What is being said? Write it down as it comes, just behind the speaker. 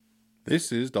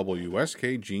This is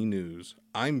WSKG News.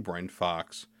 I'm Brent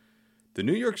Fox. The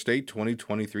New York State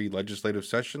 2023 legislative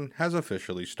session has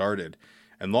officially started,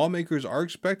 and lawmakers are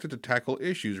expected to tackle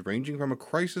issues ranging from a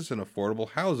crisis in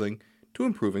affordable housing to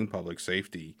improving public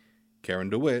safety. Karen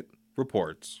DeWitt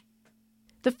reports.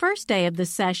 The first day of the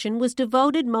session was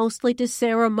devoted mostly to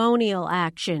ceremonial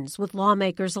actions, with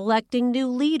lawmakers electing new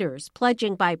leaders,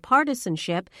 pledging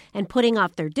bipartisanship, and putting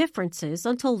off their differences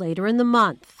until later in the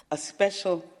month. A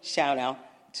special shout out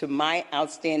to my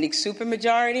outstanding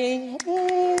supermajority.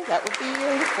 That would be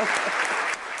you.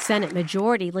 Senate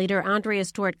Majority Leader Andrea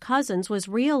Stewart-Cousins was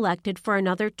reelected for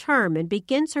another term and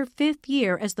begins her fifth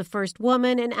year as the first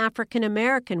woman and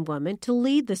African-American woman to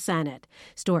lead the Senate.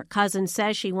 Stewart-Cousins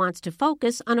says she wants to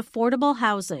focus on affordable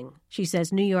housing. She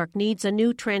says New York needs a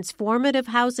new transformative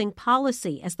housing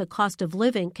policy as the cost of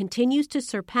living continues to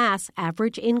surpass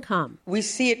average income. We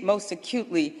see it most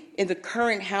acutely in the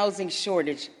current housing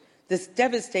shortage that's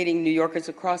devastating New Yorkers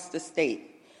across the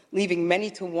state, leaving many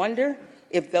to wonder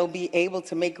if they'll be able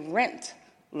to make rent,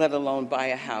 let alone buy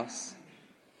a house.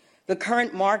 The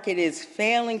current market is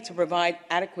failing to provide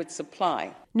adequate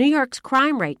supply. New York's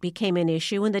crime rate became an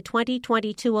issue in the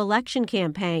 2022 election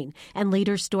campaign, and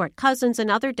leader Stewart-Cousins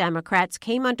and other Democrats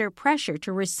came under pressure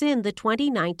to rescind the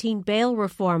 2019 bail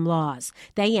reform laws.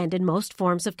 They ended most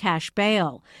forms of cash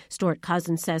bail.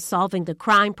 Stewart-Cousins says solving the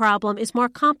crime problem is more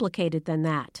complicated than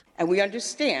that. And we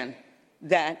understand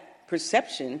that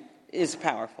perception is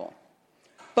powerful.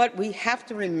 But we have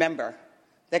to remember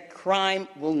that crime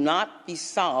will not be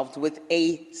solved with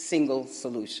a single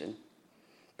solution.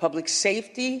 Public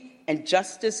safety and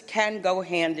justice can go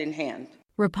hand in hand.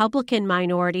 Republican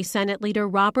Minority Senate Leader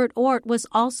Robert Ortt was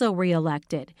also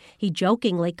reelected. He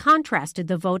jokingly contrasted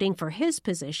the voting for his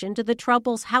position to the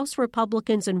troubles House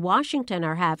Republicans in Washington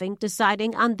are having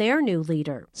deciding on their new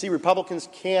leader. See, Republicans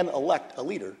can elect a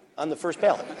leader on the first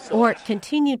ballot. Ortt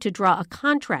continued to draw a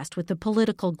contrast with the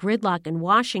political gridlock in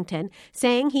Washington,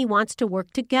 saying he wants to work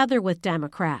together with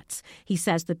Democrats. He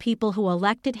says the people who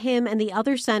elected him and the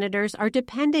other senators are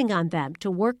depending on them to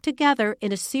work together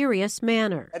in a serious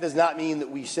manner. That does not mean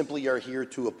that we simply are here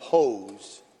to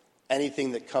oppose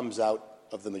anything that comes out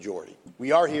of the majority.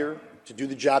 We are here to do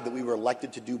the job that we were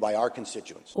elected to do by our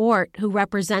constituents. Ortt, who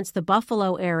represents the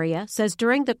Buffalo area, says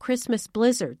during the Christmas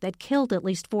blizzard that killed at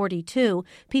least 42,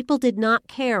 people did not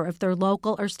care if their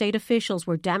local or state officials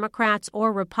were Democrats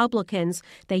or Republicans.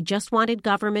 They just wanted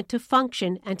government to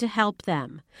function and to help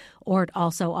them. Ortt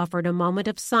also offered a moment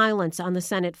of silence on the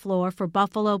Senate floor for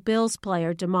Buffalo Bills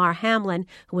player Damar Hamlin,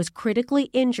 who was critically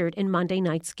injured in Monday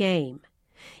night's game.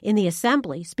 In the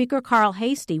Assembly, Speaker Carl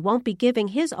Heastie won't be giving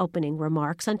his opening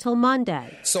remarks until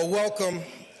Monday. So welcome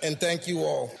and thank you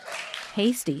all.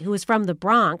 Heastie, who is from the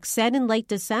Bronx, said in late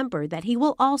December that he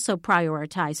will also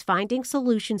prioritize finding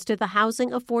solutions to the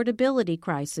housing affordability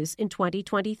crisis in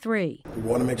 2023. We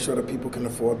want to make sure that people can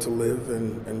afford to live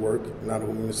and work, not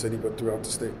only in the city, but throughout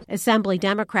the state. Assembly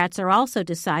Democrats are also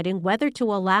deciding whether to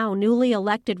allow newly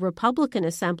elected Republican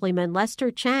Assemblyman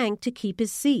Lester Chang to keep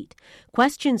his seat.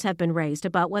 Questions have been raised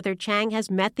about whether Chang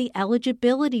has met the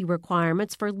eligibility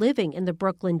requirements for living in the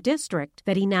Brooklyn district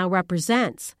that he now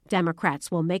represents. Democrats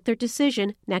will make their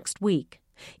decision next week.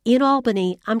 In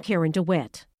Albany, I'm Karen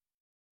DeWitt.